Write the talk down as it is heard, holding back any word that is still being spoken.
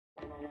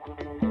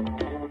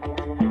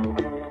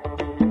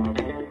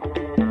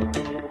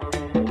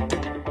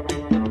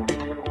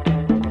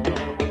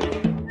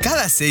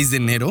Cada 6 de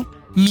enero,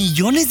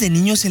 millones de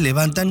niños se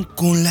levantan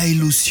con la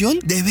ilusión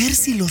de ver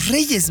si los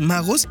Reyes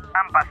Magos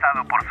han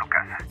pasado por su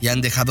casa y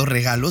han dejado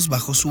regalos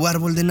bajo su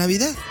árbol de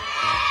Navidad.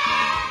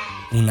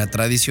 Una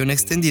tradición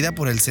extendida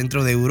por el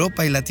centro de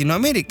Europa y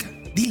Latinoamérica.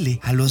 Dile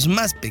a los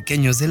más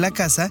pequeños de la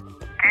casa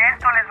que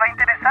esto les va a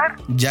interesar,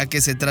 ya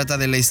que se trata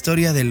de la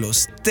historia de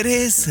los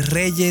 3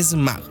 Reyes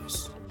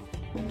Magos.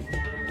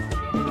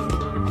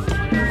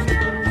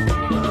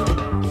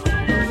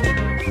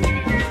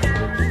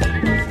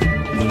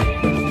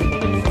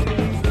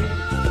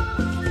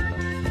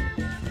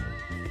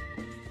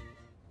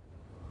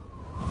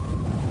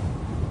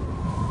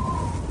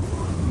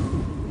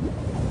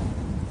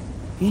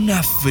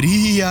 Una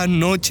fría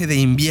noche de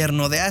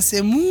invierno de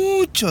hace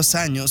muchos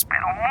años,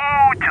 pero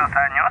muchos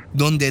años,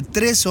 donde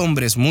 3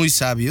 hombres muy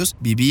sabios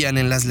vivían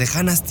en las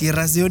lejanas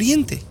tierras de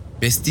Oriente.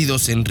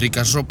 Vestidos en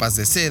ricas ropas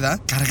de seda,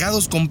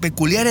 cargados con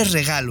peculiares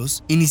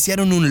regalos,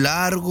 iniciaron un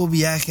largo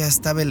viaje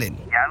hasta Belén,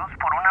 guiados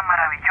por una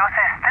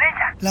maravillosa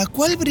estrella, la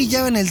cual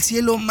brillaba en el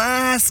cielo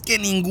más que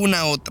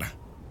ninguna otra.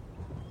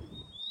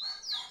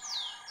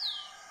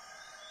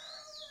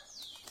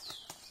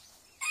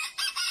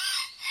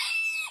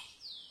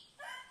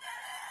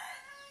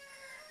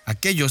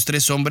 Aquellos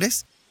 3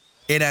 hombres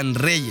eran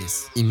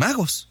reyes y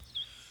magos.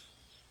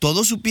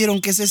 Todos supieron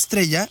que esa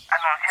estrella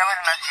anunciaba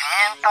el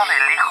nacimiento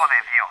del Hijo de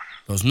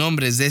Dios. Los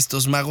nombres de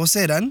estos magos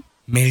eran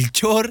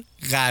Melchor,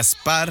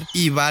 Gaspar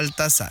y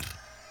Baltasar.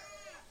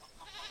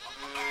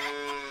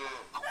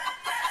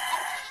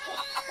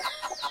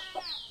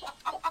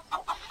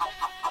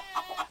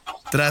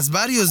 Tras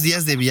varios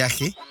días de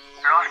viaje, los 3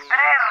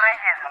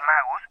 Reyes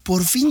Magos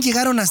por fin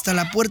llegaron hasta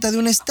la puerta de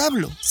un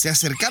establo. Se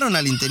acercaron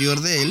al interior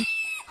de él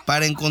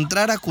para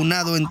encontrar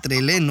acunado entre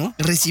el heno,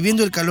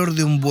 recibiendo el calor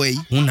de un buey,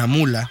 una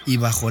mula, y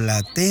bajo la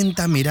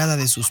atenta mirada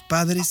de sus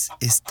padres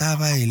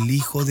estaba el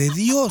Hijo de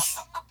Dios,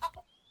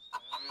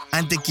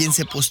 ante quien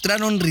se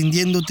postraron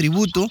rindiendo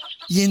tributo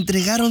y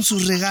entregaron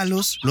sus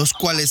regalos, los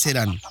cuales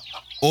eran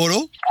oro,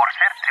 por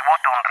ser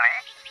tributo a un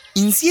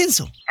rey,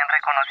 incienso, en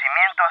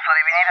reconocimiento a su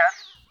divinidad,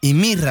 y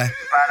mirra,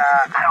 para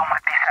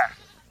aromatizar.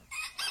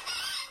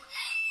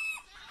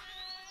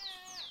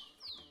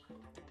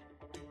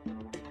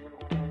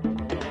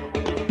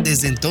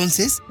 Desde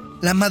entonces,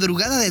 la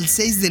madrugada del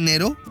 6 de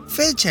enero,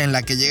 fecha en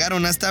la que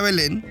llegaron hasta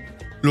Belén,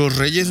 los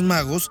Reyes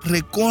Magos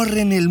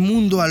recorren el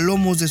mundo a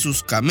lomos de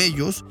sus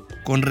camellos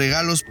con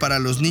regalos para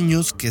los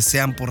niños que se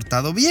han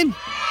portado bien. Y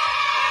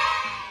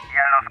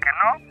a los que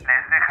no,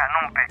 les dejan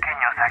un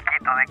pequeño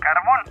saquito de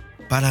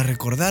carbón, para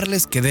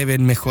recordarles que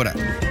deben mejorar.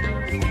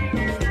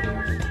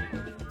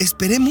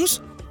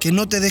 Esperemos que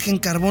no te dejen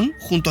carbón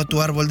junto a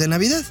tu árbol de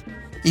Navidad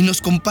y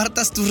nos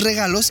compartas tus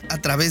regalos a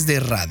través de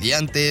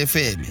Radiante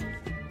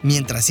FM.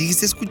 Mientras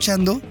sigues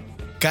escuchando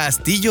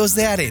Castillos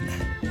de Arena.